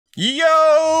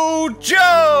Yo,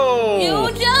 Joe! Yo,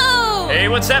 Joe! Hey,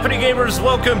 what's happening, gamers?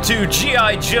 Welcome to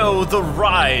G.I.Joe The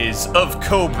Rise of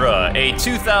Cobra, a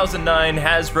 2009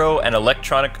 Hasbro and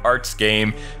Electronic Arts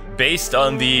game based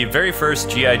on the very first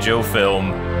G.I. Joe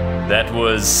film that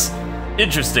was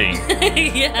interesting.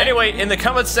 Yeah. Anyway, in the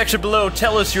comments section below,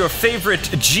 tell us your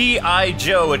favorite G.I.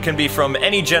 Joe. It can be from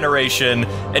any generation.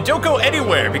 And don't go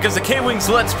anywhere, because the Kwings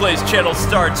Let's Plays channel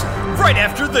starts right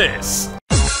after this.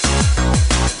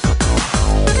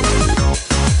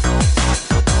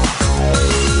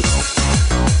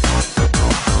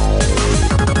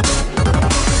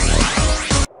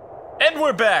 And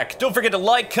we're back. Don't forget to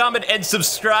like, comment, and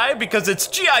subscribe, because it's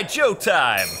G.I. Joe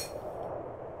time.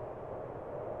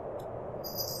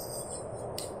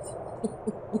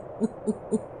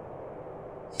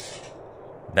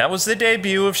 That was the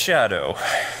debut of Shadow.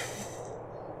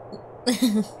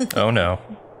 Oh no.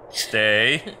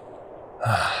 Stay.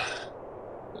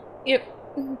 Yep.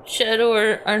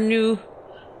 Shadow, our new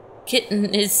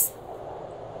kitten, is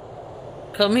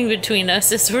coming between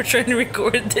us as we're trying to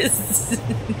record this.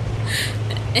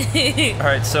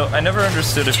 Alright, so I never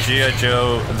understood if G.I.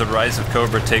 Joe The Rise of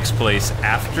Cobra takes place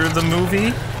after the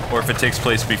movie, or if it takes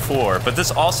place before. But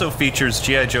this also features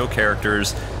G.I. Joe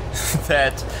characters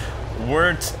that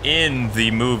weren't in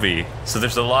the movie. So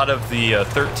there's a lot of the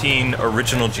 13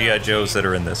 original G.I. Joes that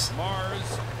are in this. Mars,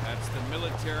 that's the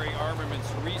military armaments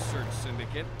research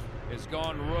syndicate, has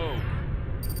gone rogue.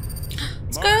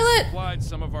 Scarlett! Mars supplied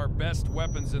some of our best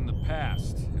weapons in the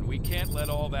past, and we can't let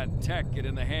all that tech get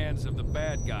in the hands of the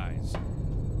bad guys.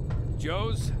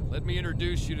 Joes, let me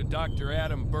introduce you to Dr.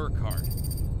 Adam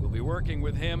Burkhart. We'll be working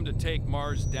with him to take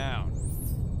Mars down.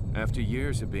 After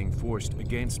years of being forced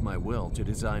against my will to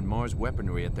design Mars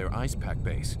weaponry at their ice pack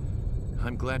base,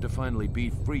 I'm glad to finally be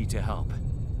free to help.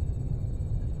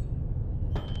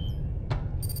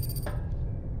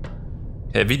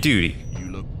 Heavy duty. You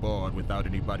look bored without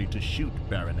anybody to shoot,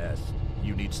 Baroness.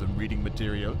 You need some reading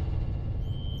material?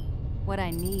 What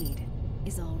I need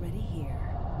is already here.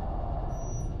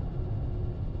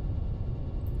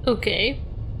 Okay.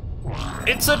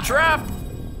 It's a trap!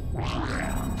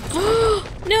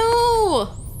 No!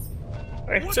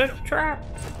 It's a trap.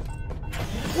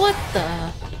 What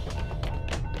the?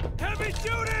 Heavy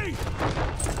duty!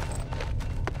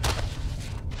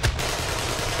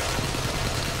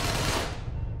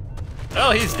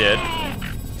 Oh, he's dead.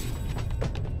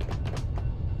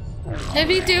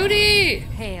 Heavy duty!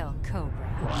 Hail, Cobra.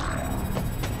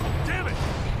 Damn it!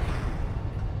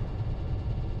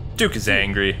 Duke is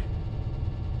angry.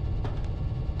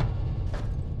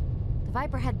 The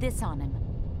Viper had this on him.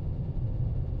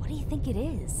 What do you think it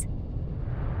is?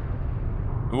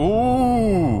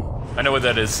 Ooh! I know what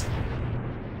that is.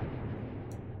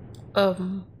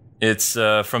 It's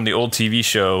from the old TV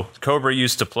show. Cobra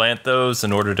used to plant those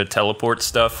in order to teleport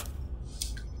stuff.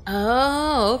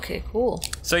 Oh, okay, cool.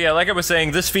 So yeah, like I was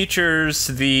saying, this features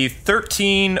the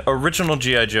 13 original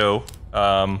G.I. Joe,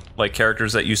 like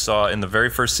characters that you saw in the very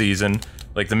first season,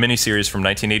 like the miniseries from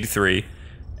 1983.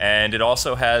 And it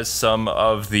also has some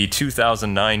of the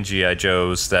 2009 G.I.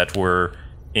 Joes that were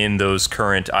in those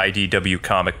current IDW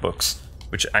comic books,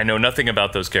 which I know nothing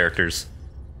about those characters.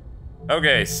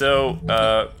 Okay, so,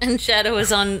 And Shadow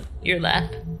is on your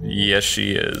lap. yes,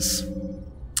 she is.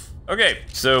 Okay,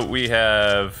 so we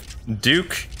have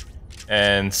Duke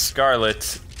and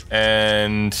Scarlett,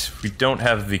 and we don't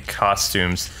have the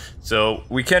costumes. So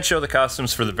we can't show the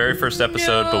costumes for the very first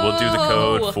episode, but we'll do the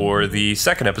code for the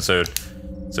second episode.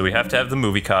 So we have to have the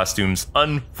movie costumes,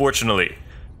 unfortunately.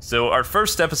 So our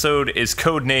first episode is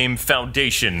codename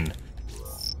Foundation.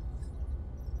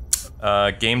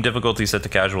 Game difficulty set to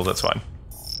casual, that's fine.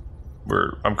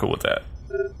 I'm cool with that.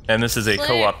 And this is a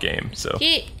co-op game, so.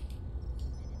 It's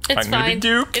I'm gonna be fine.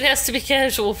 Duke. It has to be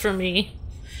casual for me.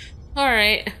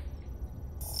 Alright.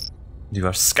 You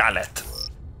are Scarlett.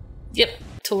 Yep,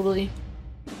 totally.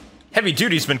 Heavy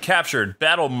Duty's been captured.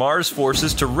 Battle Mars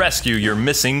forces to rescue your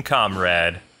missing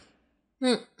comrade.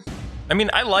 I mean,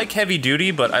 I like Heavy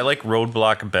Duty, but I like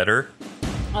Roadblock better.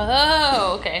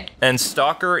 Oh, okay. And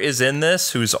Stalker is in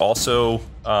this, who's also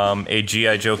a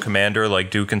G.I. Joe commander like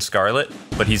Duke and Scarlett,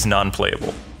 but he's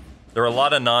non-playable. There are a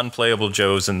lot of non-playable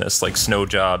Joes in this, like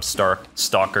Snowjob,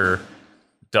 Stalker,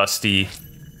 Dusty,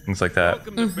 things like that.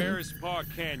 Welcome to Bear's Paw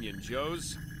Canyon,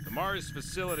 Joes. The Mars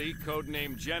facility,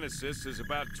 codenamed Genesis, is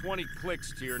about 20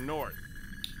 clicks to your north.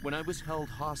 When I was held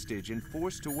hostage and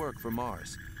forced to work for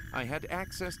Mars, I had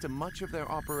access to much of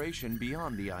their operation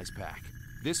beyond the ice pack.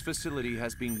 This facility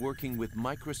has been working with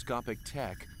microscopic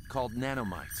tech called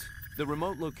nanomites. The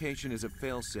remote location is a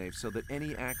failsafe so that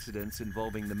any accidents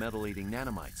involving the metal-eating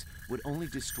nanomites would only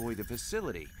destroy the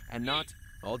facility and not...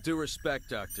 All due respect,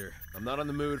 Doctor. I'm not in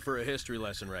the mood for a history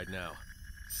lesson right now.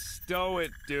 Stow it,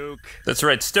 Duke. That's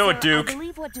right, stow it, Duke. I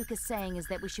believe what Duke is saying is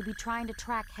that we should be trying to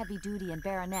track Heavy Duty and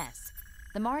Baroness.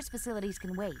 The Mars facilities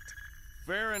can wait.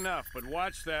 Fair enough, but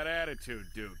watch that attitude,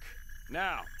 Duke.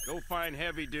 Now, go find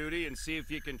Heavy Duty and see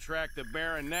if you can track the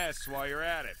Baroness while you're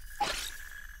at it.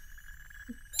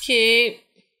 Okay.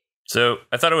 So,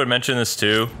 I thought I would mention this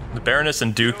too. The Baroness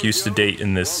and Duke used to date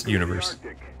in this universe.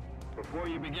 Before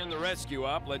you begin the rescue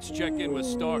op, let's check in with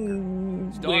Stalker.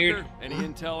 Stalker, Weird. any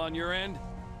intel on your end?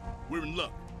 We're in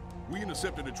luck. We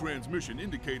intercepted a transmission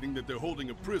indicating that they're holding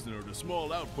a prisoner at a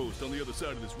small outpost on the other side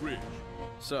of this ridge.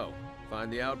 So,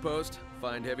 find the outpost,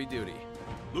 find Heavy Duty.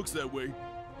 Looks that way.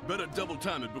 Better double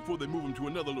time it before they move him to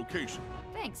another location.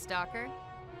 Thanks, Stalker.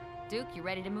 Duke, you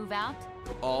ready to move out?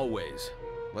 Always.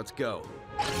 Let's go.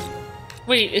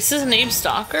 Wait, is his name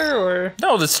Stalker or?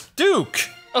 No, this Duke!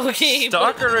 Okay.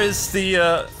 Stalker is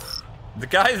the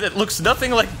guy that looks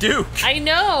nothing like Duke. I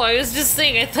know, I was just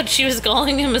saying, I thought she was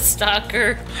calling him a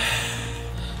stalker.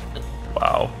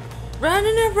 Wow.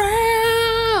 Running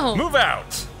around! Move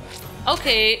out!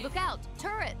 Okay, Look out!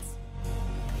 Turrets!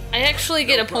 I actually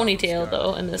get a problem, ponytail Scar.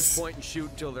 though in Just this. point and shoot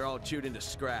until they're all chewed into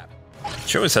scrap.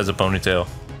 She always has a ponytail.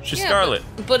 She's Yeah, Scarlett.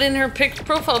 But in her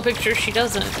profile picture, she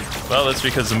doesn't. Well, that's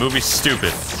because the movie's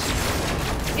stupid.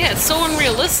 Yeah, it's so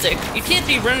unrealistic. You can't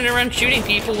be running around shooting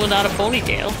people without a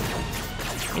ponytail.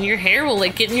 And your hair will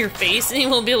like get in your face and you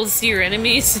won't be able to see your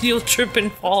enemies and you'll trip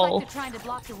and fall. Looks like they're trying to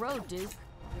block the road, Duke.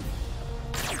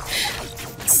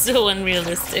 So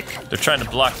unrealistic. They're trying to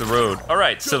block the road.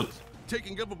 Alright, so...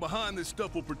 Taking cover behind this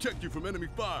stuff will protect you from enemy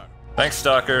fire. Thanks,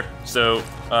 Stalker. So,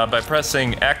 by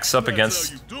pressing X up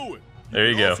against... That's how you do it. There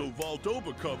you go. Also vault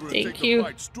over cover and Thank take you. the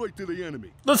fight straight to the enemy.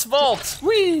 Let's vault!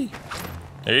 Whee!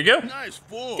 There you go. Nice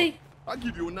form. Thank- I'll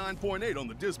give you a 9.8 on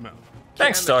the dismount.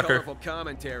 Thanks, Can Stalker. The colorful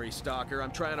commentary, Stalker.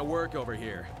 I'm trying to work over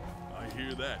here. I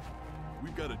hear that.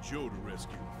 We've got a Joe to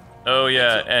rescue. Oh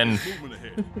yeah, and Movement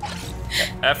ahead.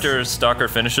 after Stalker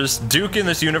finishes, Duke in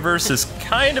this universe is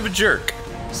kind of a jerk.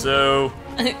 So,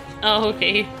 Oh,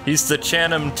 okay. he's the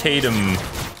Channing Tatum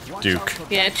Duke.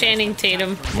 Yeah, Channing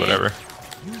Tatum. Whatever.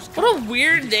 What a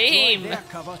weird name.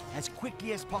 Cover as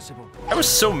quickly as possible. I was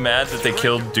so mad that they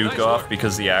killed Duke off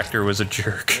because the actor was a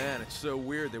jerk. Man, it's so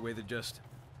weird the way they just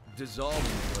dissolve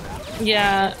me.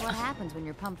 Yeah, That's what happens when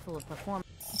you're pumped full of performance.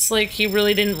 it's like he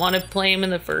really didn't want to play him in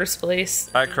the first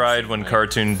place. I cried when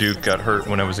Cartoon Duke got hurt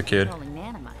when I was a kid Controlling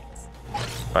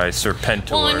nanomites. by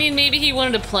Serpentor. Well, I mean, maybe he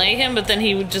wanted to play him, but then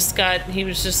he was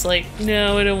just like,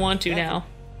 no, I don't want to now.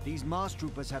 These Mars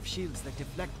troopers have shields that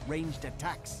deflect ranged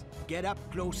attacks. Get up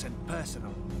close and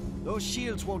personal. Those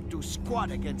shields won't do squat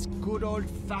against good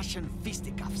old-fashioned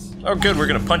fisticuffs. Oh good, we're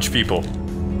gonna punch people.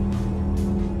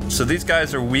 So these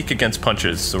guys are weak against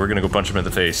punches, so we're gonna go punch them in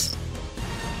the face.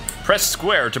 Press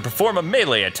square to perform a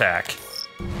melee attack.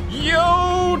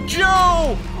 Yo,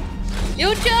 Joe!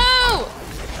 Yo, Joe!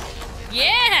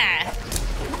 Yeah!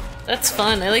 That's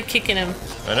fun. I like kicking him.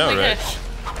 I know, Oh my right?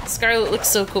 gosh. Scarlett looks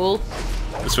so cool.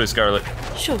 This way, Scarlett.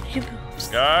 Show you.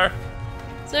 Scar,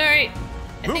 Sorry.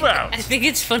 move out! I think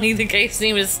it's funny the guy's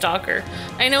name is Stalker.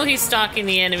 I know he's stalking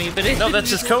the enemy, but No, that's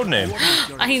his code name.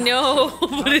 I know,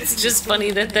 but it's just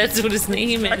funny that that's what his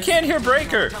name is. I can't hear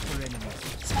Breaker.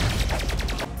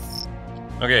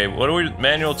 Okay, what do we...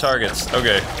 Manual targets.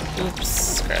 Okay. Oops,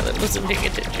 Scarlett wasn't paying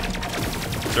attention.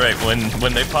 That's right,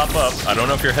 when they pop up, I don't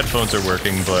know if your headphones are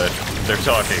working, but they're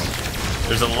talking.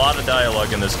 There's a lot of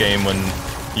dialogue in this game when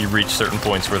you reach certain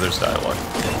points where there's dialogue.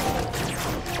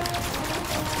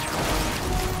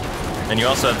 And you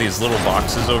also have these little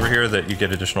boxes over here that you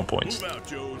get additional points. Move out,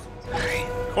 Joes.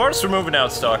 Of course we're moving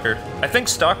out, Stalker. I think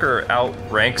Stalker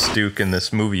outranks Duke in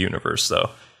this movie universe, though.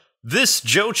 This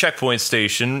Joe checkpoint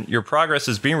station, your progress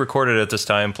is being recorded at this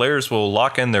time. Players will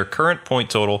lock in their current point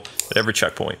total at every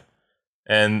checkpoint.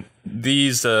 And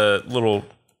these little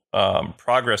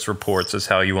progress reports is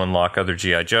how you unlock other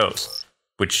G.I. Joes,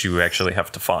 which you actually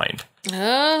have to find.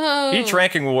 Oh. Each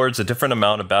ranking awards a different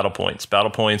amount of battle points. Battle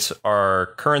points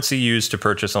are currency used to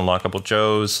purchase unlockable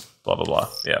Joes, blah, blah, blah.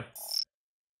 Yeah.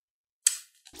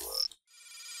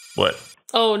 What?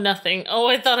 Oh, nothing. Oh,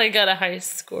 I thought I got a high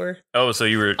score. Oh, so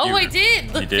you were... Oh, I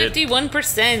did! Look, did?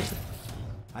 51%.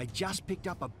 I just picked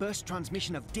up a burst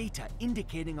transmission of data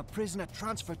indicating a prisoner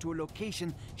transfer to a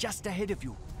location just ahead of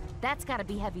you. That's gotta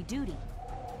be Heavy Duty.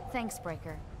 Thanks,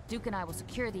 Breaker. Duke and I will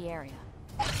secure the area.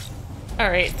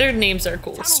 Alright, their names are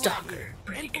cool. Stalker.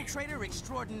 Infiltrator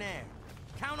extraordinaire.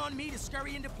 Count on me to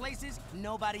scurry into places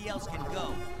nobody else can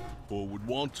go. Or would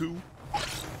want to.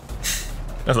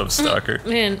 I love Stalker.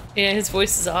 Man, yeah, his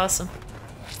voice is awesome.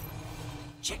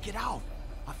 Check it out.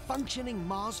 A functioning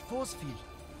Mars force field.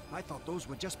 I thought those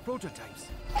were just prototypes.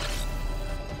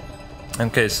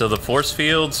 Okay, so the force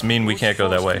fields mean we can't go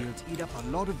that way. Force fields eat up a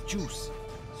lot of juice,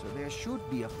 so there should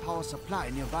be a power supply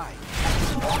nearby.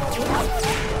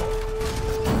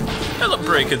 I love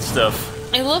breaking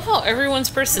stuff. I love how everyone's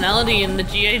personality in the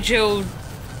G.I. Joe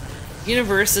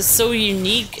universe is so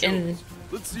unique and...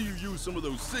 Let's see you use some of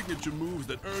those signature moves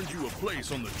that earned you a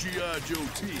place on the G.I. Joe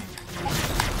team.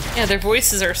 Yeah, their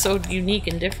voices are so unique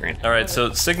and different. Alright,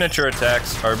 so signature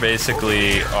attacks are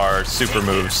basically our super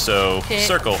moves, so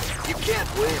circle. You can't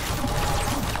win.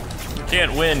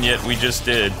 Can't win, yet we just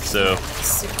did, so...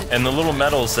 And the little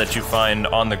medals that you find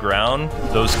on the ground,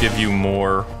 those give you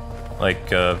more,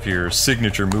 like, of your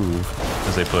signature move,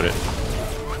 as they put it.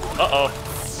 Uh-oh.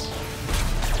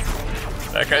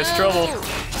 That guy's trouble.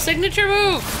 Signature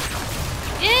move!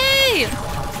 Yay!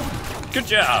 Good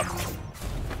job.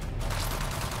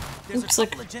 There's Oops, a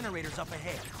couple of generators up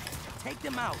ahead. Take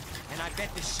them out, and I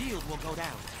bet the shield will go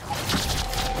down.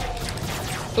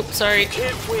 Oops, sorry.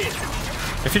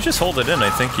 If you just hold it in, I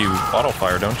think you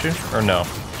auto-fire, don't you? Or no?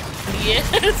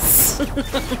 Yes!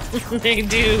 They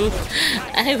do.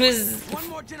 One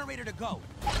more generator to go.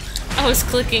 I was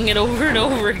clicking it over and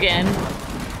over again.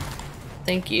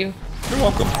 Thank you. You're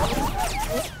welcome.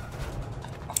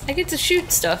 I get to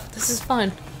shoot stuff. This is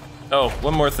fun. Oh,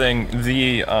 one more thing.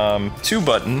 The 2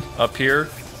 button up here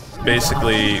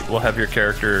basically will have your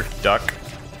character duck.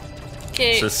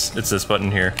 Okay. It's this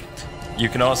button here. You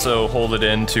can also hold it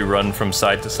in to run from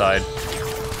side to side,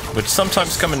 which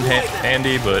sometimes come in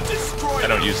handy, but I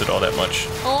don't use it all that much.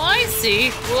 Oh, I see.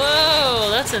 Whoa,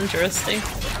 that's interesting.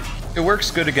 It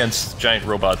works good against giant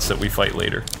robots that we fight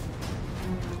later.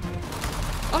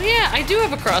 Oh yeah, I do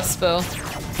have a crossbow.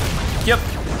 Yep.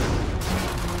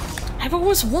 I've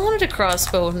always wanted a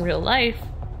crossbow in real life.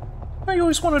 I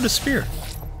always wanted a spear.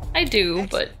 I do,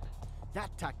 but...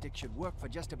 That tactic should work for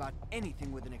just about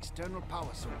anything with an external power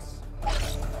source.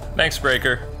 Thanks,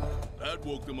 Breaker. That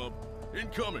woke them up.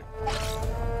 Incoming.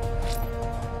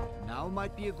 Now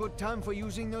might be a good time for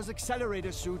using those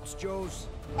accelerator suits, Joes.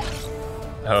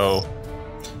 Oh.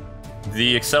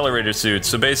 The accelerator suits.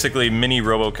 So basically mini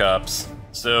Robocops.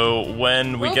 So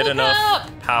when we get enough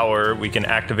power, we can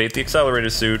activate the accelerator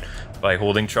suit by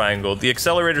holding triangle. The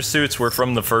accelerator suits were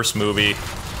from the first movie,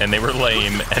 and they were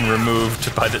lame and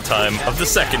removed by the time of the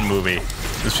second movie.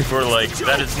 Because people were like,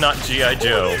 that is not G.I.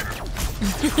 Joe.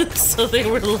 So they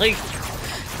were like,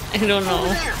 I don't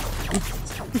know.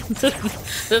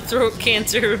 The throat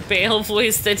cancer Bale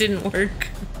voice that didn't work.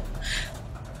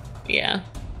 Yeah.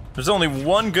 There's only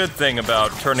one good thing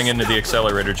about turning into the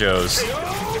Accelerator Joes.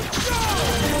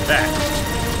 That.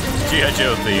 G.I.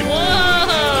 Joe theme.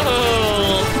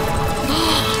 Whoa!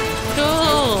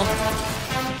 Cool.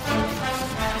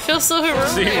 I feel so heroic.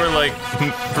 See, we're like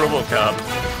RoboCop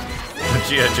with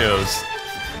G.I. Joes.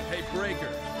 Hey, Breaker,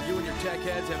 you and your tech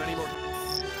heads have any more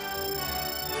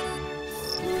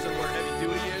clues on where heavy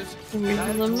duty is?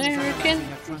 Real American.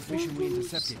 That transmission we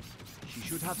intercepted. She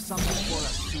should have something for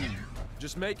us soon.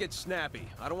 Just make it snappy.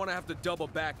 I don't want to have to double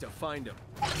back to find him.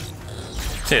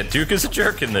 Yeah, Duke is a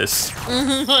jerk in this.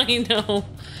 I know.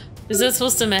 Is that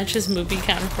supposed to match his movie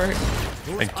counterpart?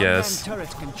 I guess. Those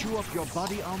turrets can chew up your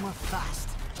body armor fast.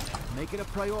 Make it a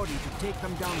priority to take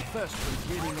them down first when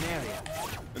clearing an area.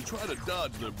 And try to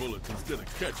dodge their bullets instead of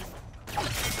catching them.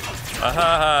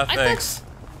 Ahaha, thanks.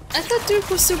 I thought Duke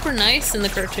was super nice in the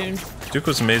cartoon. Duke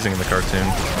was amazing in the cartoon.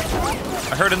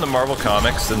 I heard in the Marvel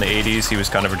comics in the 80s he was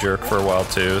kind of a jerk for a while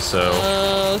too, so...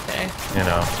 Oh, okay. You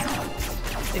know.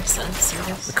 Makes sense, I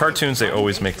guess. The cartoons, they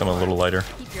always make them a little lighter.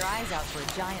 Keep your eyes out for a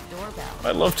giant doorbell.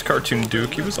 I loved cartoon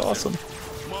Duke, he was awesome.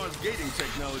 Mars gating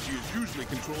technology is usually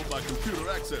controlled by computer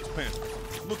access panels.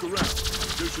 Look around.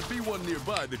 There should be one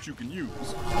nearby that you can use.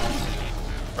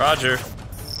 Roger.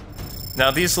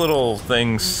 Now these little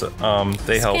things,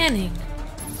 they help. Scanning.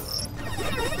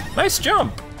 Nice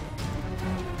jump!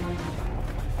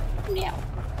 Meow.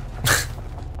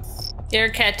 Their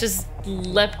cat just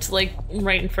leapt, like,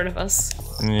 right in front of us.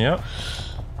 Yep.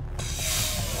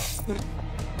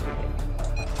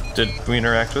 Did we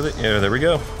interact with it? Yeah, there we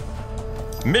go.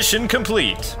 Mission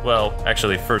complete! Well,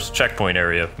 actually, first checkpoint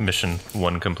area, mission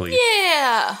 1 complete.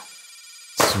 Yeah!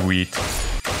 Sweet.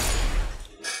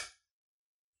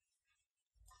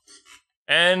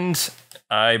 And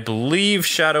I believe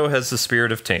Shadow has the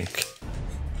spirit of Tink.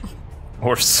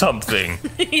 Or something.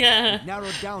 Yeah.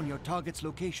 Narrowed down your target's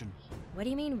location. What do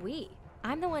you mean we?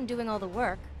 I'm the one doing all the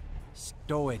work.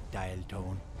 Stow it, dial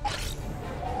tone.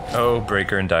 Oh,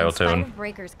 Breaker and Dial In spite Tone. of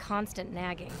Breaker's constant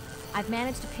nagging, I've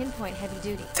managed to pinpoint Heavy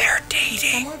Duty. They're dating.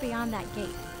 Somewhere beyond that gate.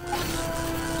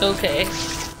 Okay.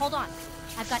 Hold on.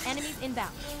 I've got enemies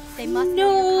inbound. They must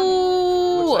know you're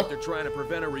coming. Looks like they're trying to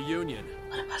prevent a reunion.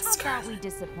 How about we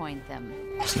disappoint them?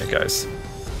 Snake Eyes.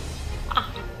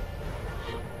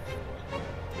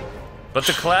 But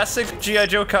the classic G.I.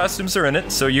 Joe costumes are in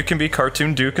it, so you can be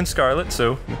Cartoon Duke and Scarlett,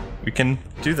 so we can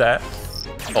do that.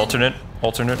 Alternate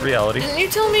reality. Didn't you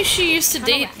tell me she used to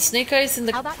date Snake Eyes in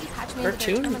the How about you patch me into their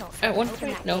cartoon terminal so at one I can open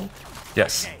point? that No. gate?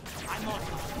 Yes.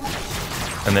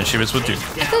 And then she was with Duke.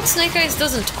 I thought Snake Eyes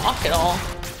doesn't talk at all.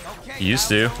 He used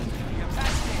to.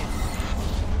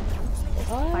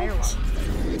 Firewall.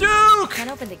 Duke! Can't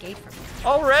open the gate for me.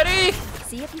 Already?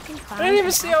 See if you can find. I didn't even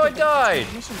and see how I activate the died.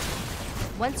 transmission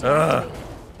chip. Once you activate it,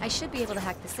 I should be able to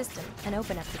hack the system and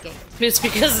open up the gate. It's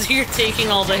because you're taking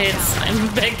all the hits.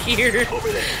 I'm back here.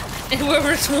 And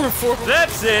whoever's more forward.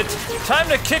 That's it! Time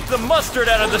to kick the mustard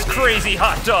out of this crazy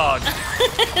hot dog!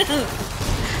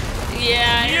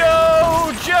 Yeah.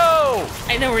 Yo, Joe!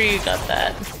 I know where you got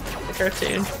that. The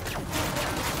cartoon.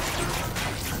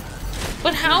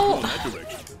 But how?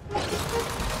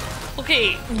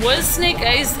 Okay, was Snake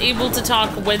Eyes able to talk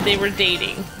when they were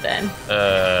dating then?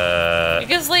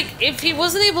 Because, like, if he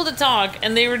wasn't able to talk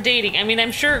and they were dating, I mean,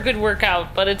 I'm sure it could work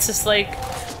out, but it's just like,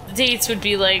 the dates would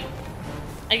be like,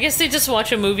 I guess they just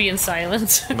watch a movie in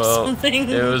silence or something.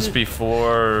 It was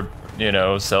before, you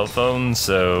know, cell phones,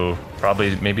 so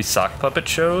probably maybe sock puppet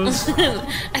shows.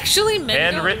 Actually,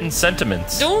 men Handwritten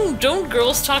sentiments. don't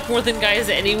girls talk more than guys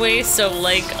anyway, so,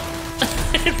 like,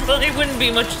 it probably wouldn't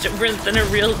be much different than a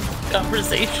real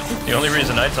conversation. The only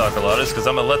reason I talk a lot is because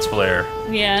I'm a Let's Player.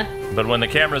 Yeah. But when the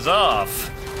camera's off,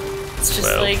 It's just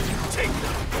well, like,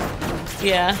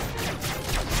 yeah.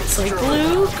 It's like,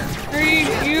 Luke, are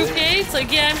you okay? It's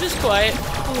like, yeah, I'm just quiet.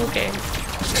 I'm okay.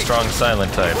 strong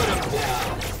silent type.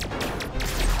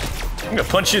 I'm gonna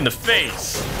punch you in the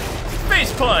face.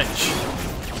 Face punch!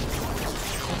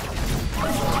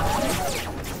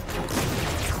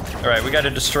 Alright, we gotta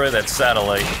destroy that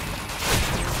satellite.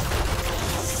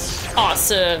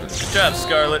 Awesome. Good job,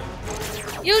 Scarlett.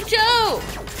 Yo, Joe!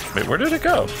 Wait, where did it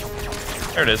go?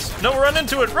 There it is. No, run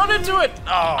into it! Run into it! Oh!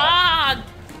 Ah!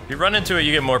 If you run into it,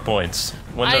 you get more points.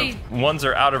 When the ones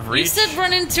are out of reach. You said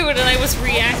run into it and I was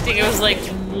reacting. It was like,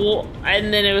 whoa.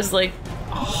 And then it was like,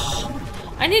 oh,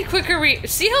 I need quicker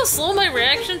see how slow my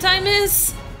reaction time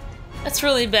is? That's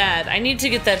really bad. I need to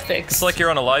get that fixed. It's like you're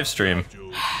on a live stream.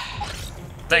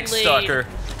 Thanks, Delayed. Stalker.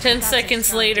 10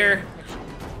 seconds later.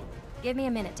 Give me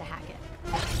a minute to hack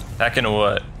it. Back into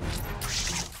what?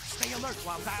 Stay alert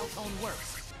while dial tone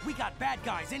works. We got bad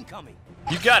guys incoming.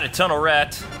 You got it, Tunnel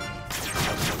Rat.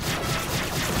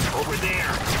 Over there.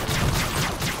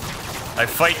 I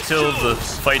fight till the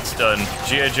fight's done.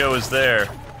 G.I. Joe is there.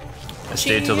 I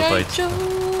stayed till the fight. G.I.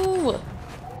 Joe.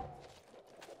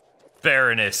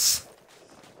 Baroness.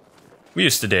 We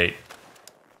used to date.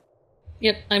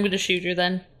 Yep, I'm gonna shoot her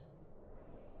then.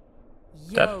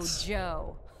 Yo, That's-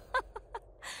 Joe.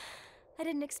 I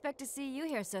didn't expect to see you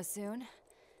here so soon.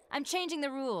 I'm changing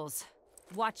the rules.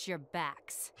 Watch your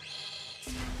backs.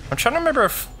 I'm trying to remember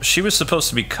if she was supposed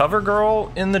to be cover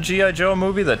girl in the G.I. Joe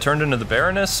movie that turned into the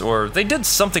Baroness, or they did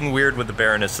something weird with the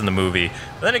Baroness in the movie.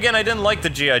 But then again, I didn't like the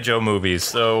G.I. Joe movies,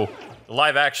 so the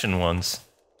live action ones.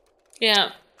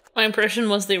 Yeah, my impression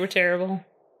was they were terrible.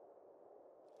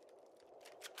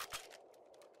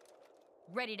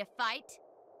 Ready to fight?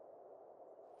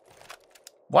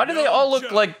 Why do they all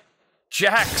look like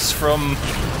Jax from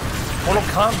Mortal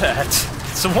Kombat?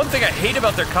 It's the one thing I hate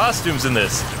about their costumes in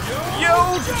this.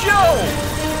 Yo, Joe!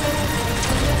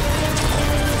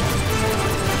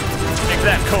 Take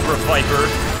that, Cobra Viper.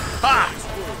 Ha!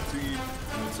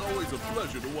 It's always a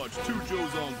pleasure to watch two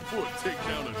Joes on foot take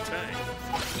down a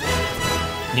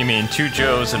tank. You mean two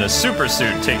Joes in a super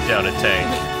suit take down a tank?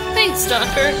 Thanks,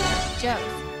 Doctor. Joe,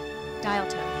 dial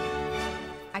tone.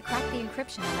 I cracked the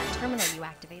encryption on that terminal you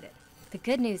activated. The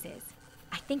good news is,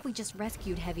 I think we just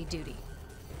rescued Heavy Duty.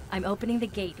 I'm opening the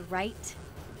gate right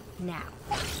now.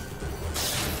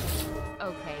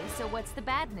 Okay, so what's the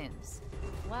bad news?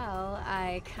 Well,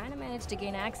 I kind of managed to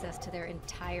gain access to their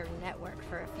entire network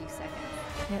for a few seconds.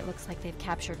 It looks like they've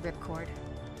captured Ripcord.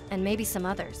 And maybe some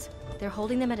others. They're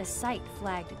holding them at a site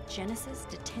flagged Genesis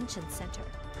Detention Center.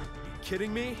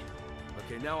 Kidding me?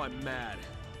 Okay, now I'm mad.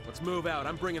 Let's move out.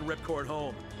 I'm bringing Ripcord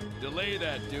home. Delay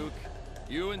that, Duke.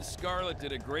 You and Scarlett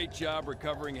did a great job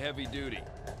recovering Heavy Duty.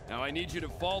 Now I need you to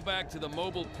fall back to the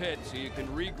mobile pit so you can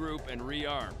regroup and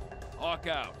rearm. Hawk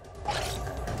out.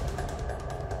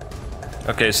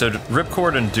 Okay, so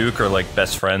Ripcord and Duke are like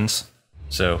best friends.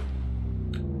 So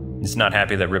He's not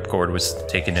happy that Ripcord was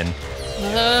taken in.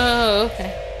 Oh,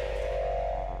 okay.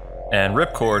 And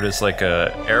Ripcord is like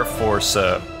a Air Force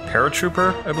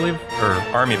paratrooper, I believe, or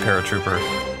Army paratrooper.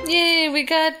 Yay, we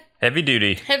got Heavy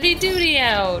Duty. Heavy Duty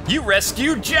out. You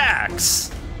rescued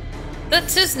Jax!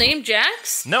 That's his name,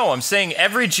 Jax? No, I'm saying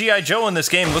every G.I. Joe in this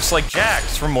game looks like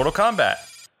Jax from Mortal Kombat.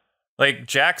 Like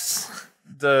Jax,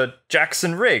 the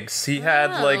Jackson Riggs. He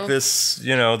had like this,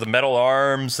 you know, the metal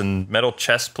arms and metal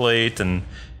chest plate and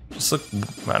just look,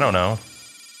 I don't know,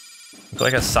 look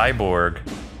like a cyborg.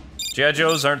 G.I.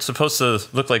 Joes aren't supposed to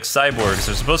look like cyborgs.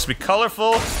 They're supposed to be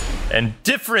colorful and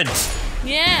different.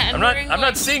 Yeah, and I'm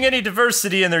not seeing any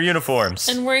diversity in their uniforms.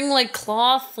 And wearing like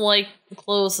cloth like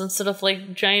clothes instead of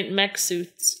like giant mech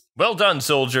suits. Well done,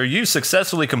 soldier. You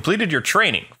successfully completed your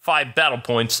training. 5 battle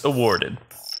points awarded.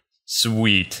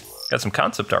 Sweet. Got some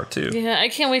concept art too. Yeah, I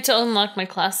can't wait to unlock my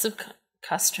classic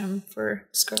costume for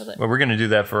Scarlett. Well, we're gonna do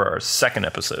that for our second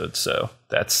episode, so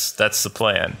that's the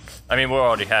plan. I mean, we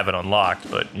already have it unlocked,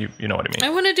 but you know what I mean. I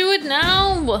want to do it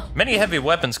now. Many heavy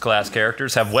weapons class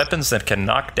characters have weapons that can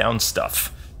knock down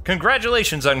stuff.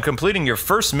 Congratulations on completing your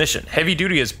first mission. Heavy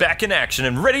Duty is back in action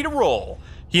and ready to roll.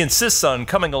 He insists on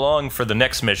coming along for the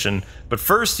next mission, but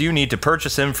first you need to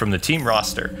purchase him from the team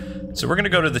roster. So we're gonna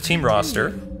go to the team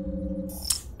roster.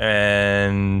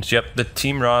 And yep, the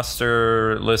team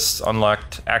roster lists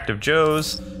unlocked active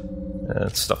Joes,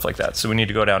 stuff like that. So we need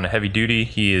to go down to Heavy Duty.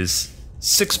 He is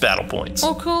 6 battle points.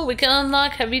 Oh, cool! We can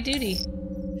unlock Heavy Duty.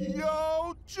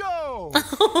 Yo, Joe!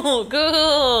 Oh,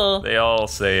 cool! They all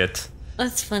say it.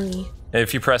 That's funny.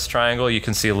 If you press triangle, you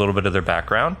can see a little bit of their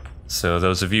background. So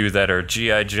those of you that are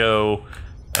G.I. Joe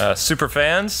super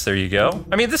fans, there you go.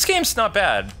 I mean, this game's not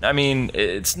bad. I mean,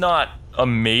 it's not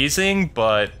amazing,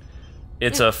 but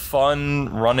it's a fun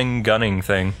running, gunning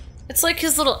thing. It's like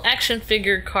his little action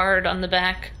figure card on the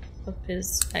back of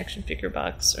his action figure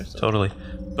box or something. Totally.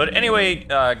 But anyway,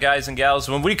 guys and gals,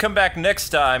 when we come back next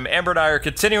time, Amber and I are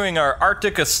continuing our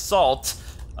Arctic assault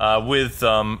with,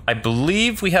 I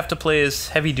believe we have to play as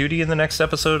Heavy Duty in the next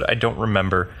episode. I don't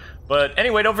remember. But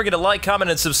anyway, don't forget to like,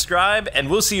 comment, and subscribe, and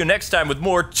we'll see you next time with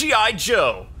more G.I.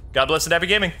 Joe. God bless and happy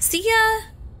gaming. See ya!